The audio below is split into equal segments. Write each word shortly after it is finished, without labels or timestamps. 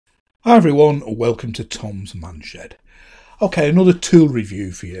Hi everyone, welcome to Tom's Man Shed. Okay, another tool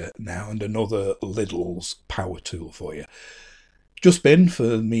review for you now and another Lidl's power tool for you. Just been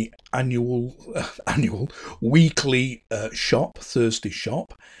for me weekly shop, Thursday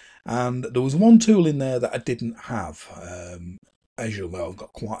shop, and there was one tool in there that I didn't have. As you'll know, I've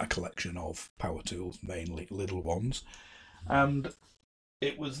got quite a collection of power tools, mainly Lidl ones, and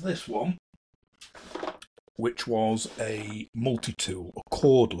it was this one, which was a multi-tool, a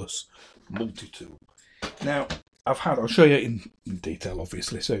cordless multi-tool. Now, I'll show you in detail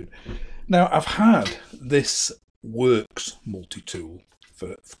obviously soon. Now, I've had this Works multi-tool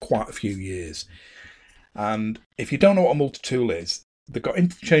for quite a few years. And if you don't know what a multi-tool is, they've got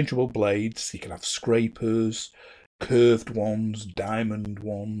interchangeable blades. You can have scrapers, curved ones, diamond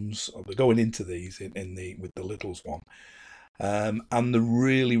ones. They're going into these with the Lidl's one. And they're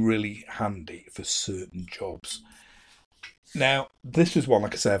really, really handy for certain jobs. Now, this is one,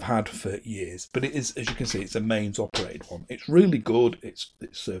 like I say, I've had for years, but it is, as you can see, it's a mains operated one. It's really good. It's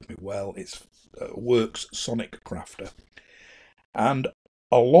served me well. It's Works Sonic Crafter. And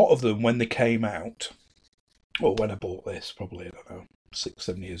a lot of them, when they came out, or when I bought this, probably, I don't know,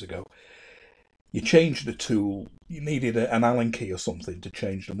 6-7 years ago, you changed the tool. You needed an Allen key or something to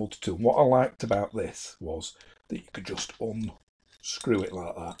change the multi-tool. What I liked about this was that you could just unscrew it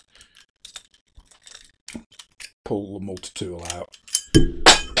like that, pull the multi-tool out,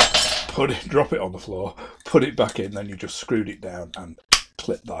 drop it on the floor, put it back in, then you just screwed it down and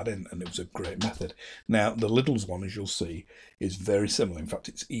clip that in, and it was a great method. Now, the Lidl's one, as you'll see, is very similar. In fact,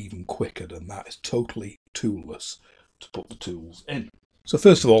 it's even quicker than that. It's totally toolless to put the tools in. So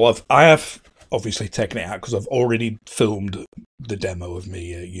first of all, I have obviously taken it out because I've already filmed the demo of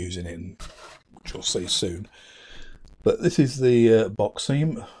me using it, which you'll see soon. But this is the box, so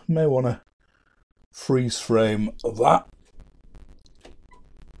you may want to freeze frame that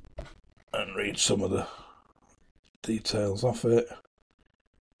and read some of the details off it.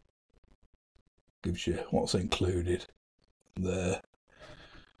 Gives you what's included there,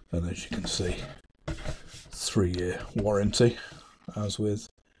 and as you can see, 3-year warranty, as with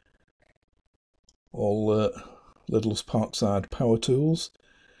all Lidl's Parkside power tools.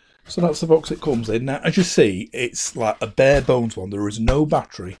 So that's the box it comes in. Now, as you see, it's like a bare bones one. There is no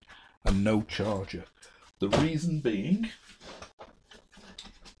battery and no charger. The reason being,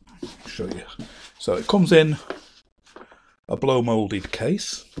 I'll show you. So it comes in a blow molded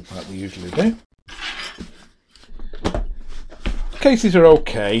case, like they usually do. Cases are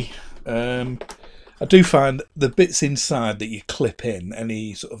okay. I do find the bits inside that you clip in,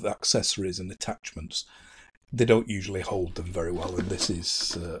 any sort of accessories and attachments, they don't usually hold them very well, and this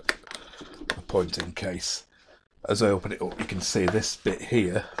is a pointing case. As I open it up, you can see this bit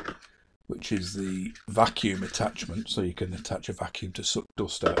here, which is the vacuum attachment, so you can attach a vacuum to suck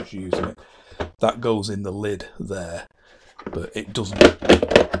dust out as you're using it. That goes in the lid there, but it doesn't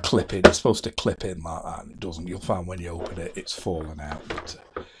clip in. It's supposed to clip in like that, and it doesn't. You'll find when you open it, it's fallen out, but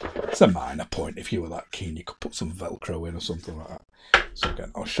it's a minor point. If you were that keen, you could put some Velcro in or something like that. So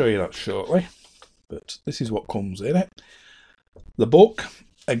again, I'll show you that shortly, but this is what comes in it. The book,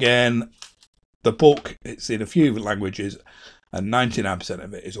 again, the book, it's in a few languages, and 99%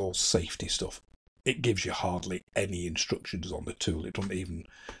 of it is all safety stuff. It gives you hardly any instructions on the tool. It doesn't even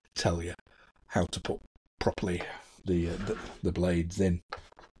tell you how to put properly the blades in.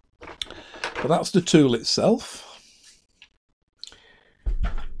 But that's the tool itself.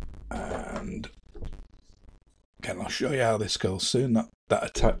 And again, I'll show you how this goes soon. That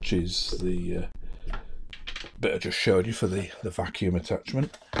attaches the bit I just showed you for the vacuum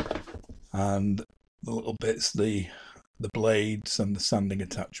attachment, and the little bits, the blades and the sanding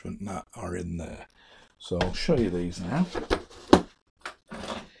attachment, that are in there. So I'll show you these now.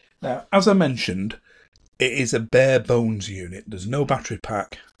 Now, as I mentioned, it is a bare bones unit. There's no battery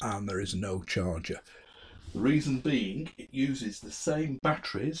pack and there is no charger. The reason being, it uses the same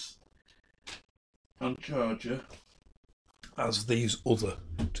batteries and charger as these other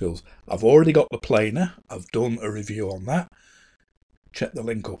tools. I've already got the planer. I've done a review on that. Check the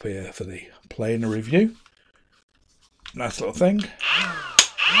link up here for the planer review. Nice little thing.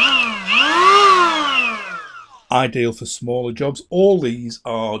 Ideal for smaller jobs. All these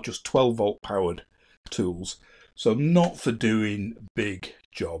are just 12-volt powered tools, so not for doing big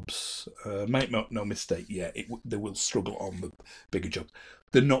jobs. Make no mistake, yeah, they will struggle on the bigger jobs.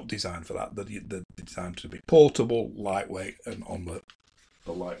 They're not designed for that. They're designed to be portable, lightweight, and on the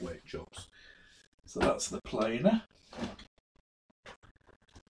lightweight jobs. So that's the planer.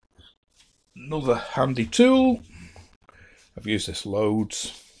 Another handy tool. I've used this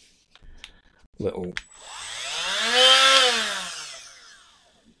loads. Little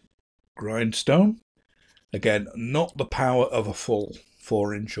grindstone. Again, not the power of a full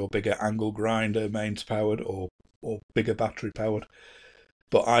 4-inch or bigger angle grinder, mains powered or bigger battery powered,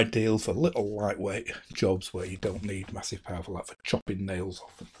 but ideal for little lightweight jobs where you don't need massive power, like for chopping nails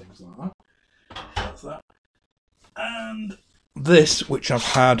off and things like that. That's that. And this, which I've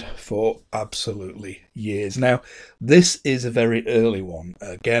had for absolutely years. Now, this is a very early one.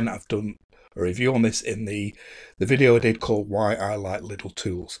 Again, I've done a review on this in the video I did called Why I Like Lidl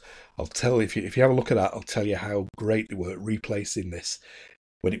Tools. I'll tell you, if you have a look at that, I'll tell you how great they were at replacing this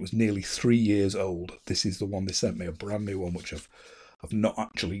when it was nearly 3 years old. This is the one they sent me, a brand new one, which I've not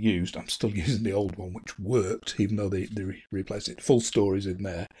actually used. I'm still using the old one, which worked, even though they replaced it. Full stories in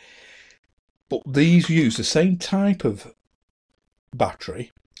there. But these use the same type of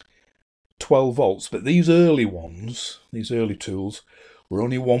battery, 12 volts, but these early ones, these early tools, were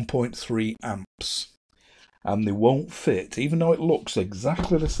only 1.3 amps. And they won't fit, even though it looks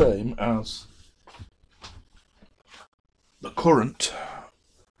exactly the same as the current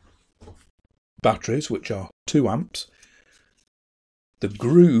batteries, which are 2 amps. The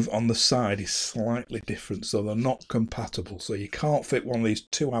groove on the side is slightly different, so they're not compatible. So you can't fit one of these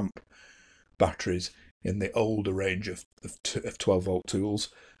 2 amp batteries in the older range of 12 volt tools,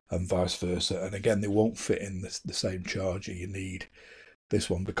 and vice versa. And again, they won't fit in the same charger. You need this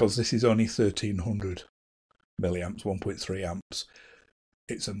one because this is only 1300 milliamps, 1.3 amps.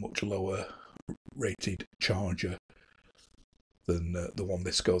 It's a much lower rated charger than the one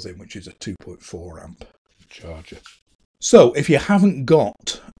this goes in, which is a 2.4 amp charger. So if you haven't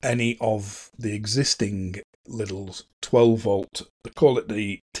got any of the existing Lidl's 12 volt, they call it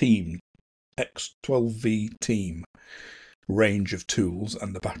the Team X12V Team range of tools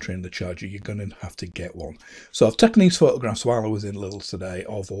and the battery and the charger, you're going to have to get one. So I've taken these photographs while I was in Lidl today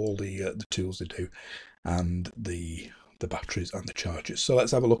of all the tools they do and the batteries and the chargers. So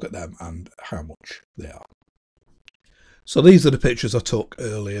let's have a look at them and how much they are. So these are the pictures I took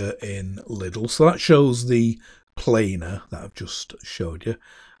earlier in Lidl. So that shows the planer that I've just showed you.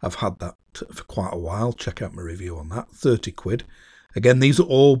 I've had that for quite a while. Check out my review on that. 30 quid. Again, these are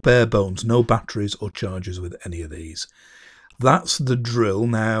all bare bones, no batteries or chargers with any of these. That's the drill.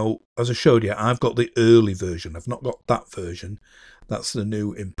 Now, as I showed you, I've got the early version. I've not got that version. That's the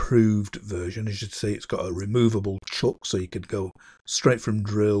new improved version. As you can see, it's got a removable chuck, so you could go straight from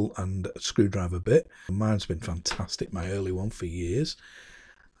drill and screwdriver bit. Mine's been fantastic, my early one, for years.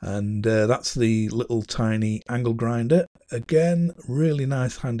 And that's the little tiny angle grinder. Again, really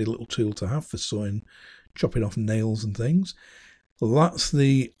nice, handy little tool to have for sewing, chopping off nails and things. That's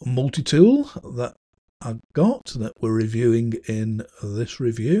the multi-tool that I got that we're reviewing in this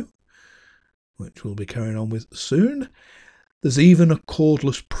review, which we'll be carrying on with soon. There's even a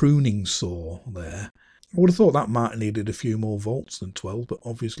cordless pruning saw there. I would have thought that might have needed a few more volts than 12, but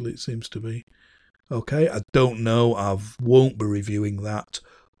obviously it seems to be okay. I don't know. I won't be reviewing that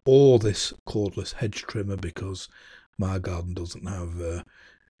or this cordless hedge trimmer because my garden doesn't have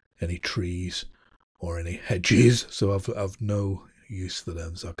any trees or any hedges, so I've no use for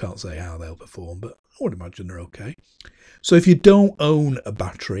them, so I can't say how they'll perform, but I would imagine they're okay. So if you don't own a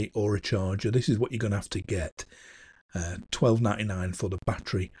battery or a charger, this is what you're going to have to get. $12.99 for the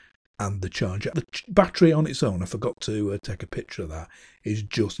battery and the charger. The battery on its own, I forgot to take a picture of that, is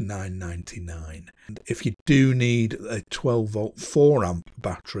just $9.99. And if you do need a 12 volt 4 amp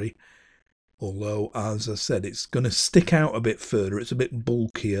battery, although as I said, it's going to stick out a bit further, it's a bit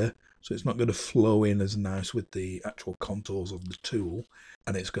bulkier, so it's not going to flow in as nice with the actual contours of the tool,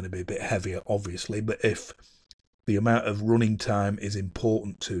 and it's going to be a bit heavier, obviously. But if the amount of running time is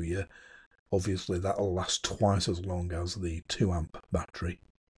important to you, obviously that'll last twice as long as the 2 amp battery.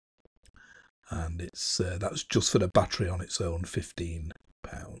 And it's that's just for the battery on its own, £15.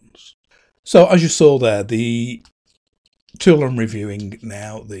 So as you saw there, the tool I'm reviewing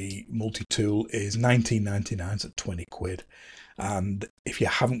now, the multi-tool, is $19.99, so 20 quid. And if you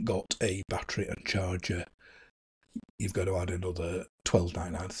haven't got a battery and charger, you've got to add another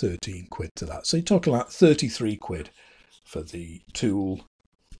 $12.99, 13 quid to that. So you're talking like 33 quid for the tool,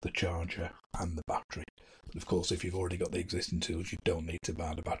 the charger and the battery. But of course, if you've already got the existing tools, you don't need to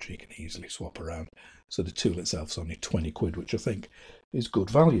buy the battery. You can easily swap around. So the tool itself is only 20 quid, which I think is good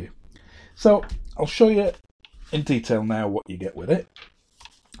value. So I'll show you in detail now what you get with it.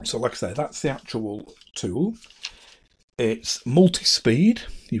 So like I say, that's the actual tool. It's multi-speed.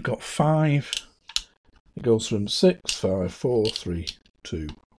 You've got 5. It goes from 6, 5, 4, 3, 2,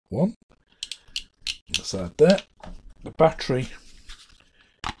 1. The side there. The battery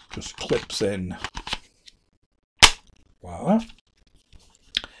just clips in like that.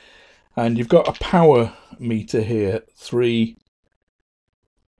 And you've got a power meter here, 3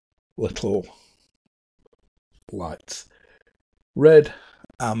 little lights. Red,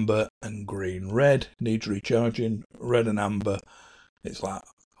 amber and green. Red needs recharging. Red and amber, it's like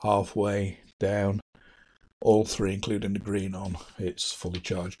halfway down. All three, including the green on, it's fully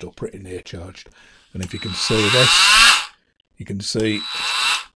charged or pretty near charged. And if you can see this, you can see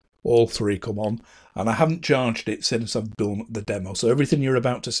all three come on. And I haven't charged it since I've done the demo. So everything you're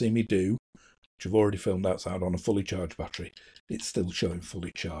about to see me do, which I've already filmed outside on a fully charged battery, it's still showing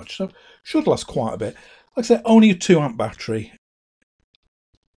fully charged. So should last quite a bit. Like I said, only a 2 amp battery.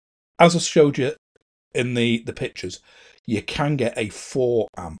 As I showed you in the pictures, you can get a 4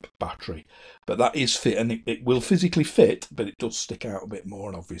 amp battery, but that is fit, and it will physically fit, but it does stick out a bit more,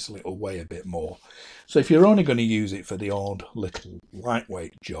 and obviously it'll weigh a bit more. So if you're only going to use it for the odd little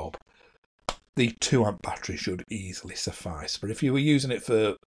lightweight job, the 2 amp battery should easily suffice. But if you were using it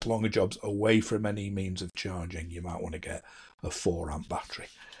for longer jobs away from any means of charging, you might want to get a 4 amp battery.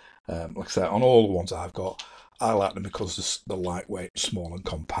 Like I said, on all the ones I've got, I like them because they're lightweight, small and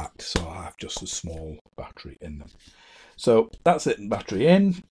compact, so I have just a small battery in them. So that's it, battery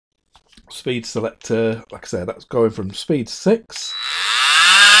in. Speed selector, like I said, that's going from speed 6,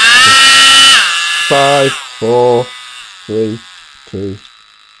 5, 4, 3, 2,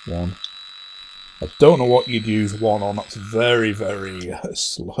 1. I don't know what you'd use 1 on. That's very, very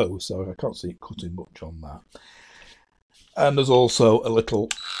slow, so I can't see it cutting much on that. And there's also a little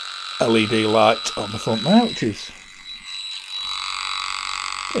LED light on the front now, which is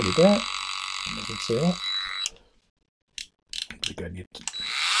pretty bright. You can see that. Again,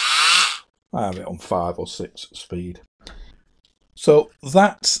 I have it on 5 or 6 speed. So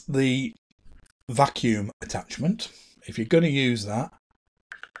that's the vacuum attachment. If you're going to use that,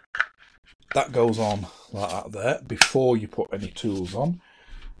 that goes on like that there before you put any tools on.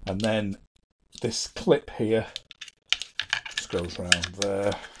 And then this clip here just goes around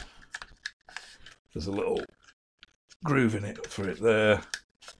there. There's a little groove in it for it there.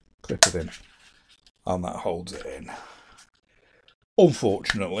 Clip it in, and that holds it in.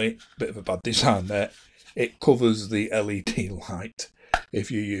 Unfortunately, bit of a bad design there. It covers the LED light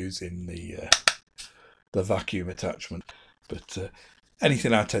if you're using the vacuum attachment. But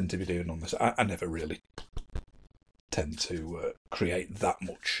anything I tend to be doing on this, I never really tend to create that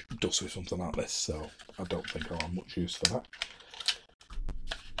much dust with something like this, so I don't think I'll have much use for that.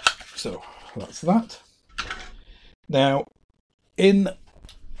 So that's that. Now, in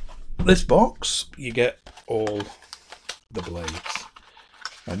this box, you get all the blades.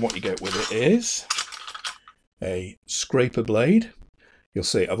 And what you get with it is a scraper blade. You'll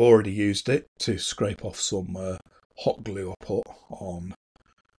see I've already used it to scrape off some hot glue I put on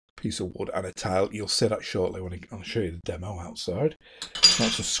a piece of wood and a tile. You'll see that shortly when I'll show you the demo outside.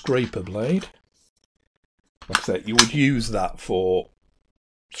 That's a scraper blade. Like I said, you would use that for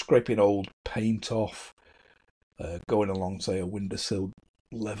scraping old paint off, going along, say, a windowsill,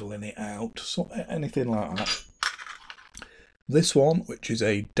 leveling it out, so anything like that. This one, which is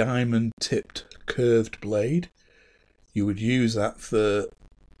a diamond tipped curved blade, you would use that for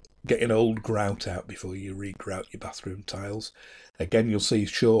getting old grout out before you re-grout your bathroom tiles. Again, you'll see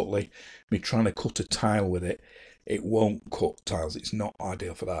shortly me trying to cut a tile with it. It won't cut tiles. It's not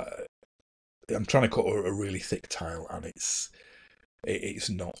ideal for that. I'm trying to cut a really thick tile, and it's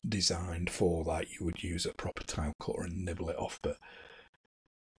not designed for that. You would use a proper tile cutter and nibble it off, but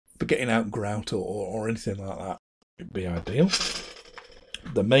for getting out grout or anything like that, it'd be ideal.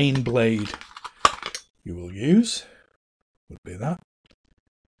 The main blade you will use would be that,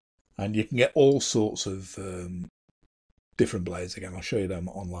 and you can get all sorts of different blades. Again, I'll show you them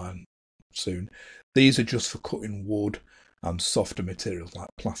online soon. These are just for cutting wood and softer materials like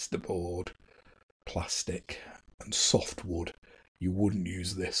plasterboard, plastic and softwood. You wouldn't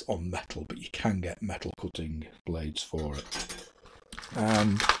use this on metal, but you can get metal cutting blades for it.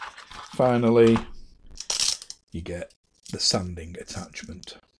 And finally, you get the sanding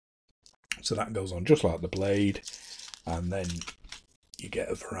attachment. So that goes on just like the blade, and then you get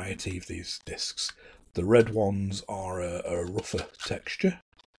a variety of these discs. The red ones are a rougher texture.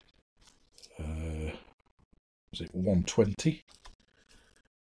 Is it 120?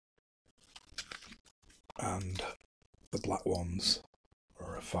 And the black ones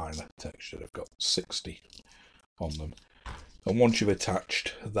are a finer texture. They've got 60 on them. And once you've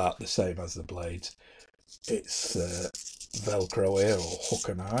attached that, the same as the blades, it's Velcro here, or hook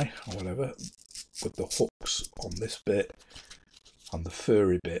and eye, or whatever, with the hooks on this bit, and the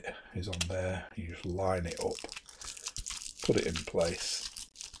furry bit is on there. You just line it up, put it in place,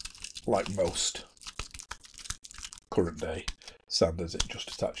 like most current day sanders. It just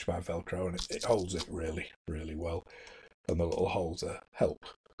attached by Velcro, and it holds it really, really well. And the little holes there help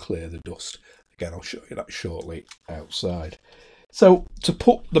clear the dust. Again, I'll show you that shortly outside. So to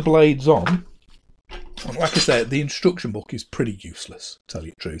put the blades on, like I said, the instruction book is pretty useless, to tell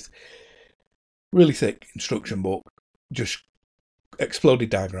you the truth. Really thick instruction book, just exploded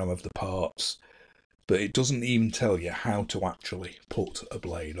diagram of the parts, but it doesn't even tell you how to actually put a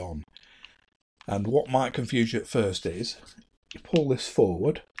blade on. And what might confuse you at first is, you pull this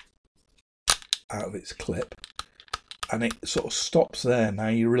forward out of its clip, and it sort of stops there. Now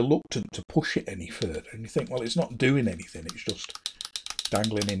you're reluctant to push it any further, and you think, well, it's not doing anything, it's just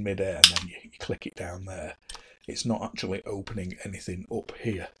dangling in midair, and then you click it down there. It's not actually opening anything up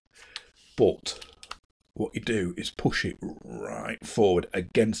here. But what you do is push it right forward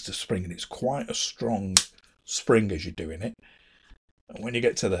against the spring, and it's quite a strong spring as you're doing it. And when you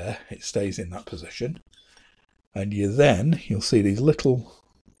get to there, it stays in that position. And you'll see these little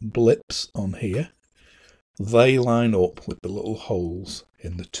blips on here. They line up with the little holes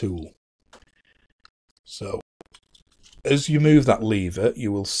in the tool. So as you move that lever,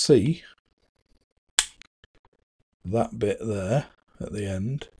 you will see that bit there at the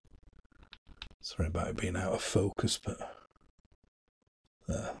end. Sorry about it being out of focus, but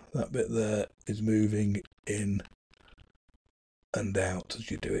that bit there is moving in and out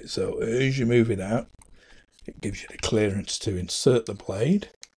as you do it. So as you move it out, it gives you the clearance to insert the blade,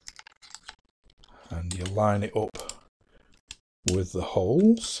 and you line it up with the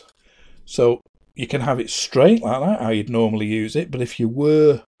holes. So you can have it straight like that, how you'd normally use it, but if you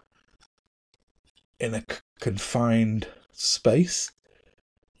were in a confined space,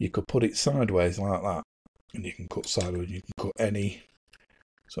 you could put it sideways like that, and you can cut sideways. You can cut any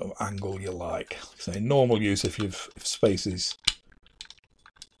sort of angle you like. So in normal use, if space is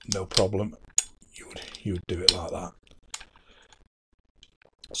no problem, you would do it like that.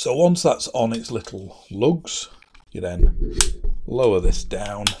 So once that's on its little lugs, you then lower this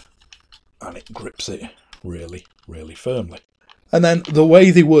down, and it grips it really, really firmly. And then the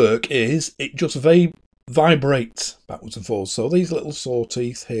way they work is it just vibrates backwards and forwards. So these little saw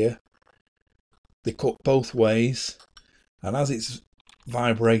teeth here, they cut both ways, and as it's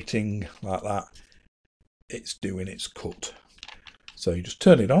vibrating like that, it's doing its cut. So you just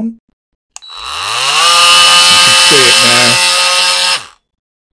turn it on. You can see it now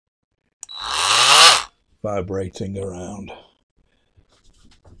vibrating around.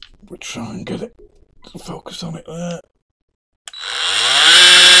 We'll try and get it to focus on it there.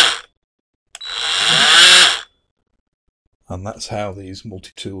 And that's how these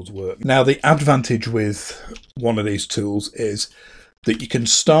multi-tools work. Now the advantage with one of these tools is that you can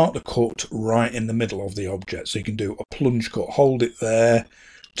start the cut right in the middle of the object. So you can do a plunge cut, hold it there,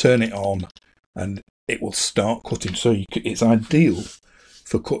 turn it on, and it will start cutting. So it's ideal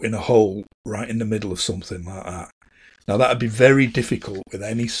for cutting a hole right in the middle of something like that. Now that would be very difficult with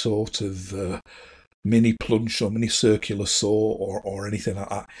any sort of mini plunge or mini circular saw or anything like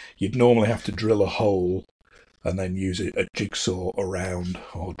that. You'd normally have to drill a hole and then use a jigsaw around,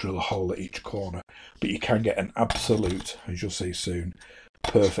 or drill a hole at each corner. But you can get an absolute, as you'll see soon,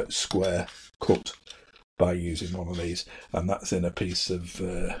 perfect square cut by using one of these. And that's in a piece of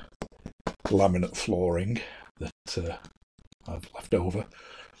laminate flooring that I've left over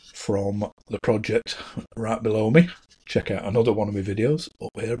from the project right below me. Check out another one of my videos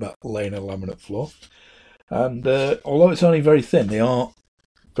up here about laying a laminate floor. And although it's only very thin, they are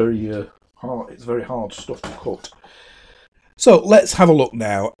very hard. It's very hard stuff to cut. So let's have a look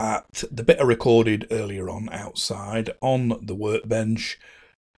now at the bit I recorded earlier on outside on the workbench,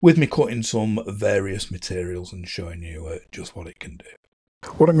 with me cutting some various materials and showing you just what it can do.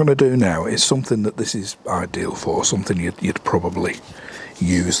 What I'm going to do now is something that this is ideal for, something you'd probably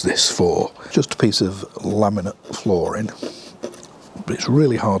use this for. Just a piece of laminate flooring, but it's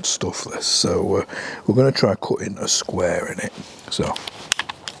really hard stuff, this. So we're going to try cutting a square in it. So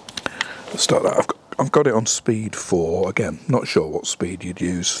let's start that. I've got it on speed 4. Again, not sure what speed you'd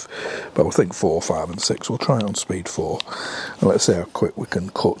use, but I think 4, 5 and 6. We'll try it on speed 4. And let's see how quick we can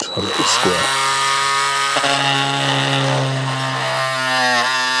cut a little square.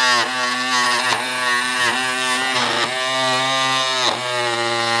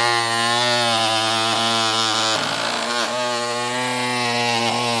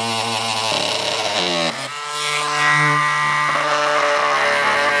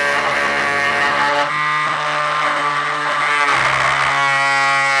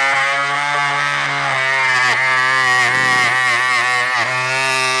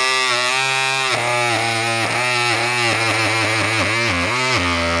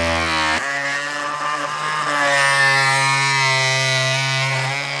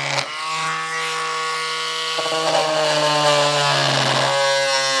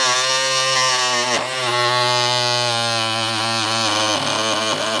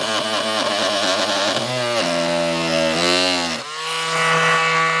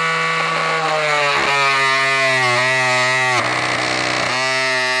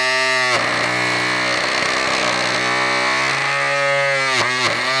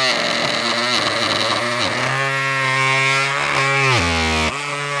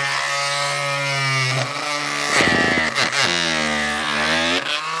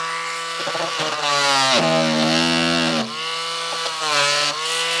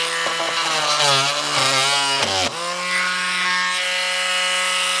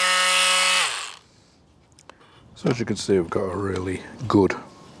 you can see, we've got a really good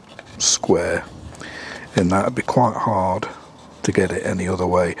square in that. It'd be quite hard to get it any other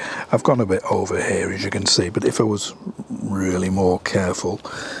way. I've gone a bit over here, as you can see, but if I was really more careful,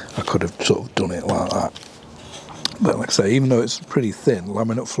 I could have sort of done it like that. But like I say, even though it's pretty thin,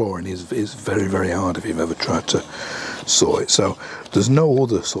 laminate flooring is very, very hard if you've ever tried to saw it. So there's no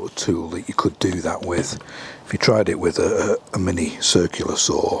other sort of tool that you could do that with. If you tried it with a mini circular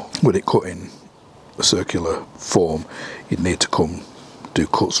saw, with it cut in a circular form, you'd need to come do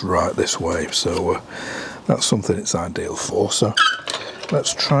cuts right this way. So that's something it's ideal for. So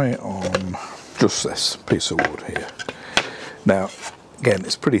let's try it on just this piece of wood here. Now again,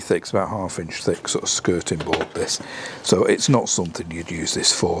 it's pretty thick, it's about 1/2 inch thick sort of skirting board this, so it's not something you'd use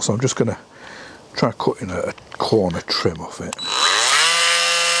this for. So I'm just going to try cutting a corner trim off it.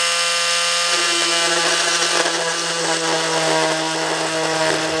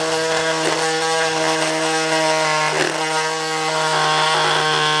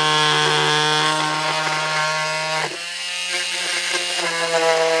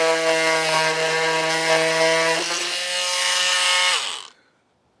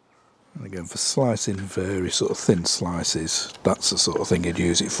 Again, for slicing very sort of thin slices, that's the sort of thing you'd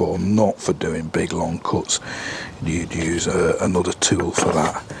use it for, not for doing big long cuts. You'd use another tool for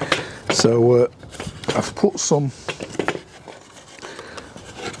that. So I've put some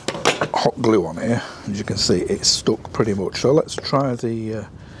hot glue on here. As you can see, it's stuck pretty much. So let's try the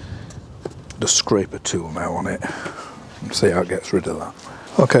scraper tool now on it and see how it gets rid of that.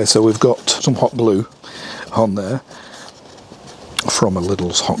 Okay, so we've got some hot glue on there from a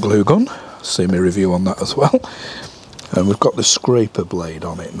Lidl's hot glue gun. See my review on that as well. And we've got the scraper blade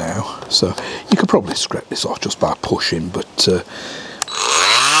on it now, so you could probably scrape this off just by pushing, but see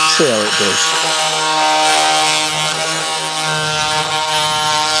how it does.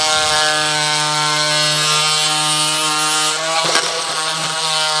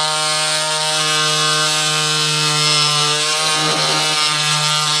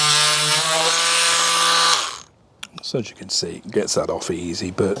 So as you can see, it gets that off easy,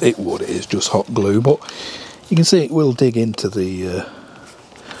 but it is just hot glue. But you can see it will dig into the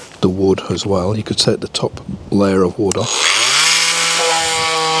wood as well. You could take the top layer of wood off.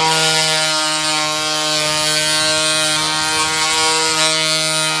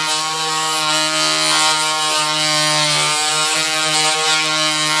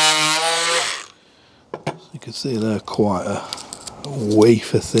 So you can see there quite a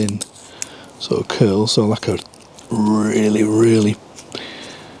wafer thin sort of curl, so like a really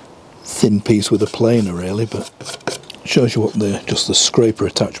thin piece with a planer really, but it shows you what just the scraper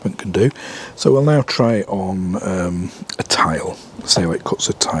attachment can do. So we'll now try it on a tile, see how it cuts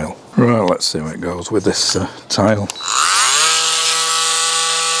a tile. Right, let's see how it goes with this tile.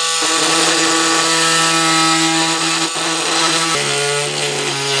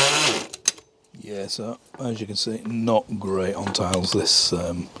 Yeah, so as you can see, not great on tiles, this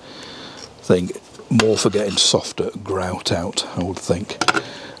thing. More for getting softer grout out, I would think.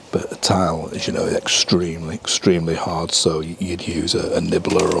 But a tile, as you know, is extremely hard, so you'd use a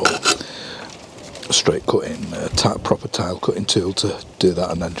nibbler or a straight cutting, proper tile cutting tool to do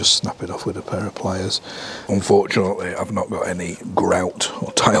that, and then just snap it off with a pair of pliers. Unfortunately, I've not got any grout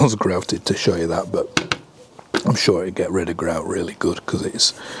or tiles grouted to show you that, but I'm sure it'd get rid of grout really good, because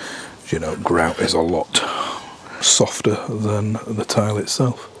it's, you know, grout is a lot softer than the tile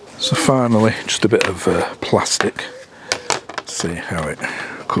itself. So finally, just a bit of plastic. Let's see how it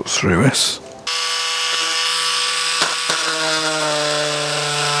cuts through this.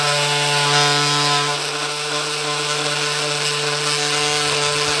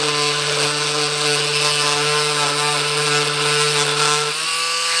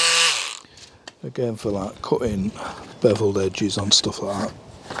 Again, for like cutting beveled edges on stuff like that,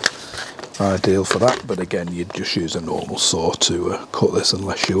 ideal for that, but again, you'd just use a normal saw to cut this,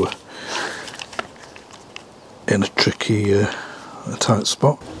 unless you were in a tricky tight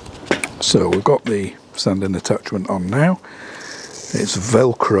spot. So we've got the sanding attachment on now. It's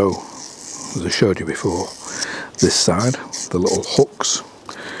Velcro, as I showed you before, this side, the little hooks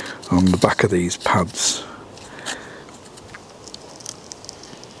on the back of these pads.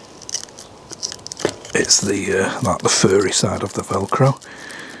 It's the like the furry side of the Velcro,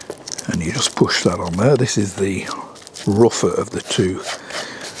 and you just push that on there. This is the rougher of the two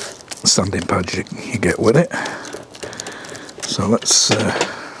sanding pads you get with it. So let's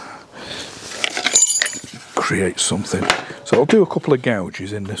create something. So I'll do a couple of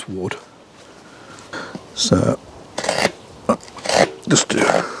gouges in this wood. So just do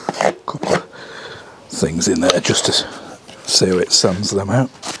a couple of things in there just to see how it sands them out.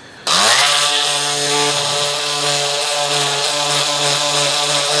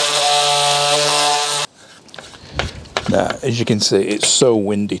 Now, as you can see, it's so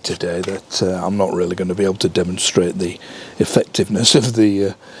windy today that I'm not really going to be able to demonstrate the effectiveness of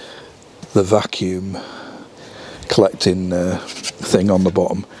the vacuum collecting thing on the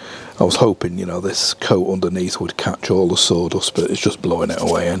bottom. I was hoping, you know, this coat underneath would catch all the sawdust, but it's just blowing it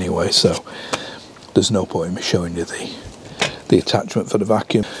away anyway, so there's no point in me showing you the attachment for the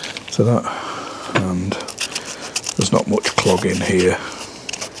vacuum. So that, and there's not much clogging here.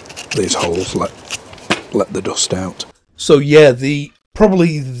 These holes let the dust out. So yeah,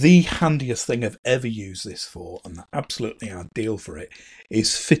 probably the handiest thing I've ever used this for, and absolutely ideal for it,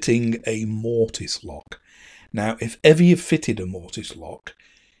 is fitting a mortise lock. Now, if ever you've fitted a mortise lock,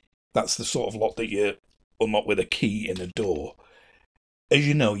 that's the sort of lock that you unlock with a key in a door. As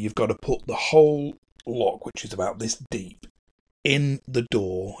you know, you've got to put the whole lock, which is about this deep, in the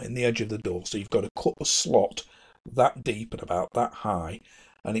door, in the edge of the door. So you've got to cut a slot that deep and about that high,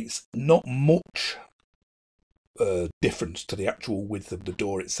 and it's not much difference to the actual width of the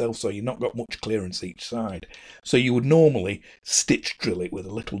door itself, so you've not got much clearance each side. So you would normally stitch drill it with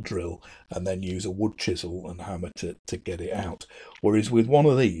a little drill and then use a wood chisel and hammer to get it out. Whereas with one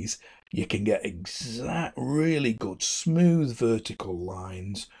of these, you can get really good smooth vertical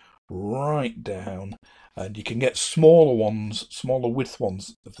lines right down, and you can get smaller width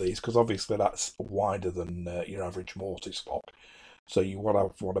ones of these, because obviously that's wider than your average mortise lock. So you want to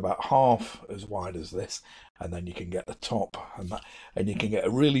have one about half as wide as this, and then you can get the top and you can get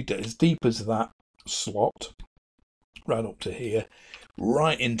as deep as that slot, right up to here,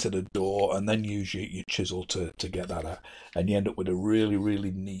 right into the door, and then use your chisel to get that out, and you end up with a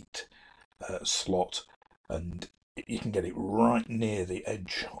really neat slot, and you can get it right near the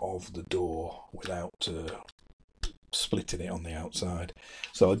edge of the door without splitting it on the outside.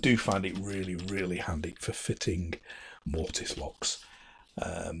 So I do find it really handy for fitting mortise locks.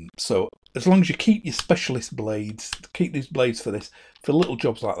 So as long as you keep your specialist blades, keep these blades for little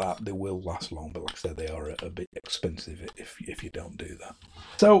jobs like that, they will last long. But like I said, they are a bit expensive if you don't do that.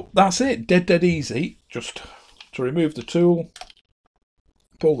 So that's it, dead easy. Just to remove the tool,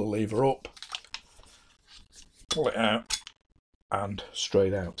 pull the lever up, pull it out, and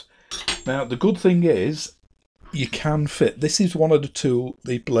straight out. Now the good thing is you can fit. This is one of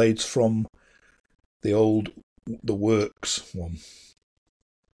the blades from the Works one,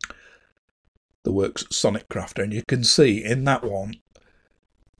 the Works Sonic Crafter, and you can see in that one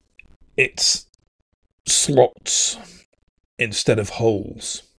it's slots instead of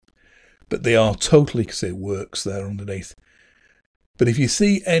holes, but they are totally, because it works there underneath. But if you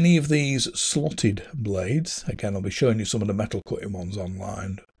see any of these slotted blades, again I'll be showing you some of the metal cutting ones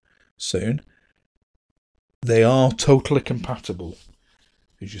online soon, they are totally compatible.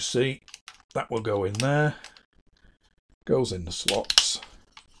 As you see, that will go in there, goes in the slots,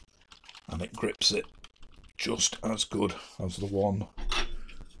 and it grips it just as good as the ones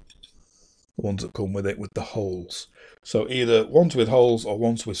that come with it with the holes. So either ones with holes or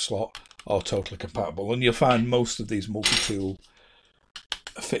ones with slot are totally compatible, and you'll find most of these multi-tool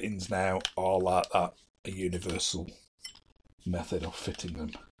fittings now are like that, a universal method of fitting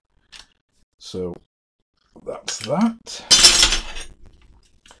them. So that's that.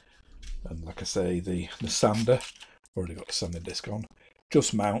 And like I say, the sander, already got the sanding disc on,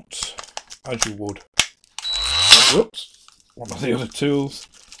 just mounts as you would one of the other tools,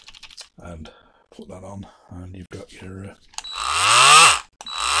 and put that on, and you've got your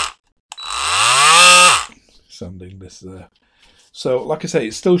sanding disc there. So like I say,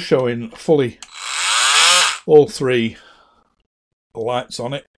 it's still showing fully all three lights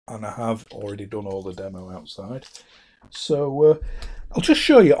on it, and I have already done all the demo outside. So I'll just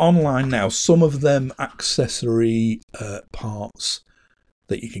show you online now some of them accessory parts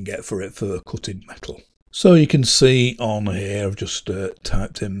that you can get for it for cutting metal. So you can see on here, I've just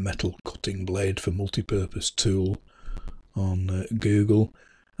typed in metal cutting blade for multi-purpose tool on Google,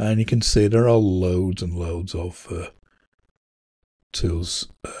 and you can see there are loads and loads of tools,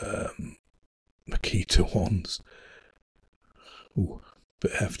 Makita ones. Ooh,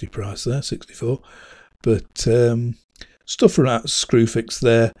 bit hefty price there, 64. But stuff for that Screwfix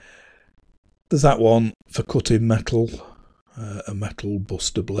there. There's that one for cutting metal, a metal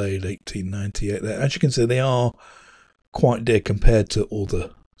buster blade, 1898 there. As you can see, they are quite dear compared to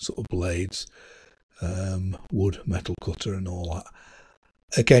other sort of blades, wood metal cutter and all that.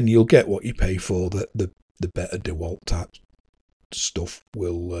 Again, you'll get what you pay for. The better DeWalt type stuff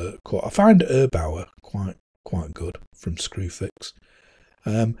will cut. I find Erbauer quite good from Screwfix,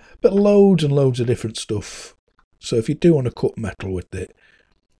 but loads and loads of different stuff. So if you do want to cut metal with it,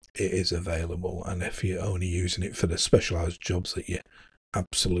 it is available, and if you're only using it for the specialised jobs that you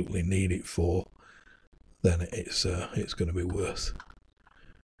absolutely need it for, then it's going to be worth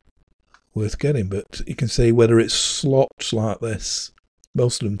getting. But you can see whether it's slots like this,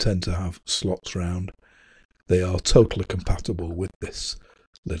 most of them tend to have slots round. They are totally compatible with this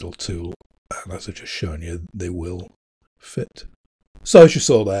little tool, and as I've just shown you, they will fit. So as you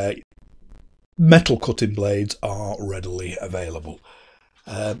saw there, metal cutting blades are readily available.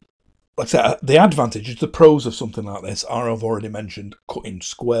 Like I said, the advantages, the pros of something like this are, I've already mentioned, cutting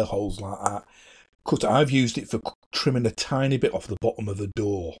square holes like that. I've used it for trimming a tiny bit off the bottom of a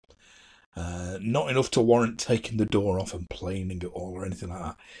door. Not enough to warrant taking the door off and planing it all or anything like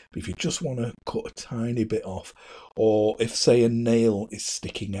that. But if you just want to cut a tiny bit off, or if, say, a nail is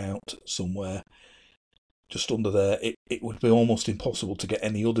sticking out somewhere just under there, it would be almost impossible to get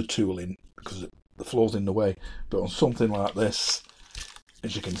any other tool in because the floor's in the way. But on something like this,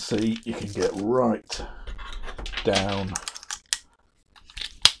 as you can see, you can get right down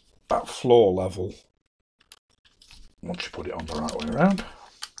at floor level once you put it on the right way around.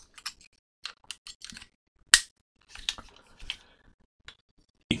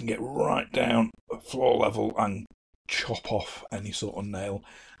 You can get right down at floor level and chop off any sort of nail.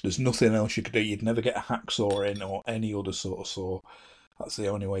 There's nothing else you could do. You'd never get a hacksaw in or any other sort of saw. That's the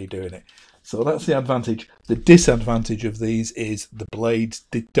only way you're doing it. So that's the advantage. The disadvantage of these is the blades,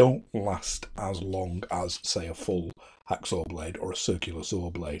 they don't last as long as, say, a full hacksaw blade or a circular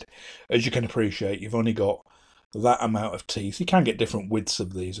saw blade. As you can appreciate, you've only got that amount of teeth. You can get different widths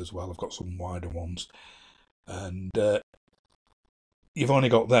of these as well. I've got some wider ones. And you've only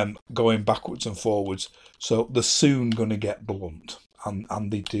got them going backwards and forwards. So they're soon going to get blunt.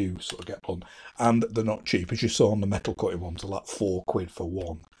 And they do sort of get blunt. And they're not cheap. As you saw on the metal cutting ones, they're like £4 for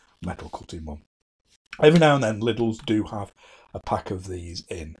one metal cutting one. Every now and then Lidl's do have a pack of these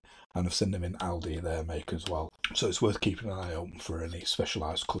in, and I've seen them in Aldi, their make as well. So it's worth keeping an eye open for any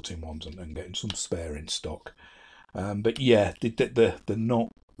specialised cutting ones and getting some spare in stock. But yeah, they're not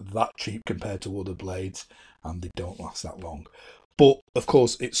that cheap compared to other blades, and they don't last that long. But of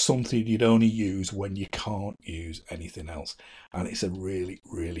course, it's something you'd only use when you can't use anything else, and it's a really,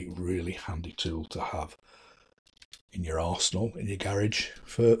 really, really handy tool to have in your arsenal, in your garage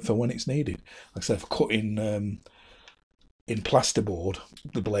for when it's needed. Like I said, for cutting in plasterboard,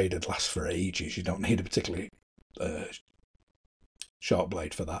 the blade would last for ages. You don't need a particularly sharp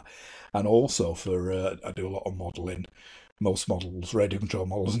blade for that. And also for I do a lot of modelling. Most models, radio control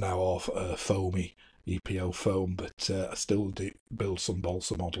models now are foamy, EPO foam, but I still do build some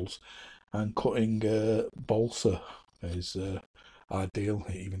balsa models, and cutting balsa is ideal,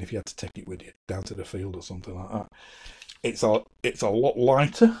 even if you had to take it with you down to the field or something like that. It's a lot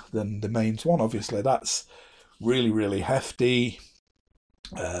lighter than the mains one. Obviously, that's really, really hefty.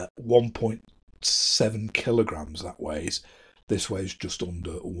 1.7 kilograms that weighs. This weighs just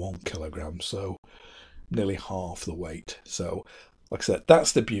under 1 kilogram, so nearly half the weight. So, like I said,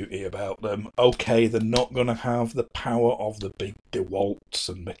 that's the beauty about them. Okay, they're not going to have the power of the big DeWalt's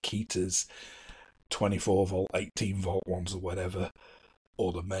and Makitas 24 volt, 18 volt ones or whatever,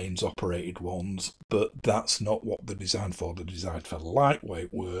 or the mains operated ones, but that's not what they're designed for. They're designed for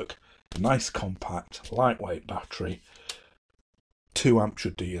lightweight work, nice compact, lightweight battery. 2 amps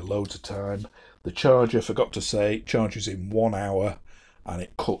should do you loads of time. The charger, forgot to say, charges in 1 hour and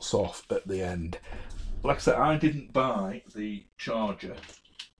it cuts off at the end. Like I said, I didn't buy the charger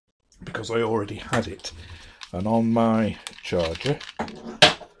because I already had it, and on my charger,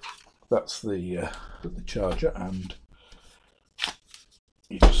 that's the charger, and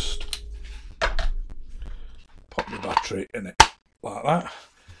you just pop the battery in it like that,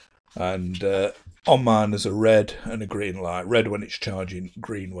 and on mine there's a red and a green light. Red when it's charging,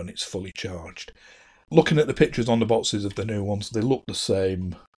 green when it's fully charged. Looking at the pictures on the boxes of the new ones, they look the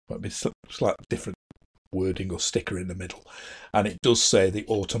same, might be slightly different wording or sticker in the middle, and it does say they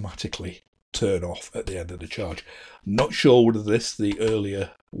automatically turn off at the end of the charge. Not sure whether the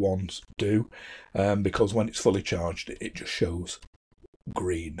earlier ones do, because when it's fully charged it just shows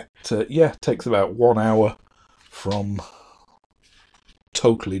green. So yeah, it takes about 1 hour from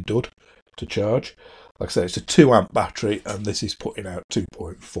totally dud to charge. Like I say, it's a 2 amp battery, and this is putting out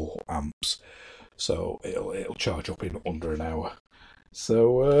 2.4 amps, so it'll charge up in under an hour.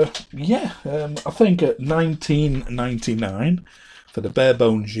 So yeah, I think at $19.99 for the bare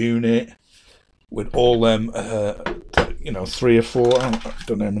bones unit with all them, 3 or 4. I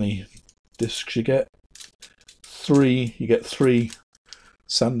don't know how many discs you get. You get 3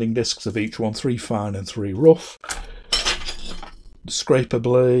 sanding discs of each one, 3 fine and 3 rough. The scraper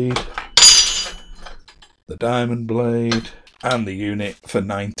blade, the diamond blade, and the unit for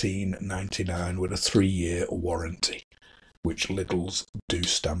 $19.99 with a 3-year warranty. which Lidl's do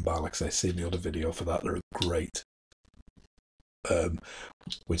stand by. Like I say, see the other video for that. They're great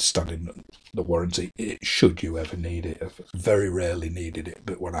withstanding the warranty, should you ever need it. I've very rarely needed it,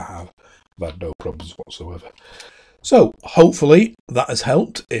 but when I have, I've had no problems whatsoever. So hopefully that has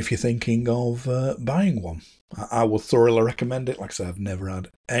helped if you're thinking of buying one. I will thoroughly recommend it. Like I said, I've never had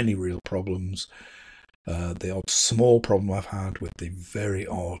any real problems. The odd small problem I've had with the very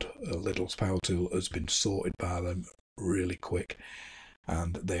odd Lidl's power tool has been sorted by them really quick,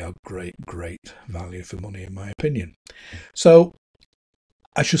 and they are great value for money in my opinion. So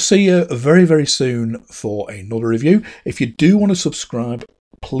I shall see you very, very soon for another review. If you do want to subscribe,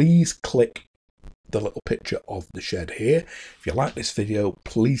 please click the little picture of the shed here. If you like this video,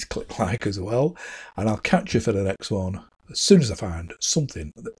 please click like as well, and I'll catch you for the next one as soon as I find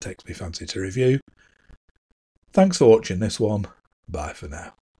something that takes me fancy to review. Thanks for watching this one. Bye for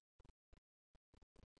now.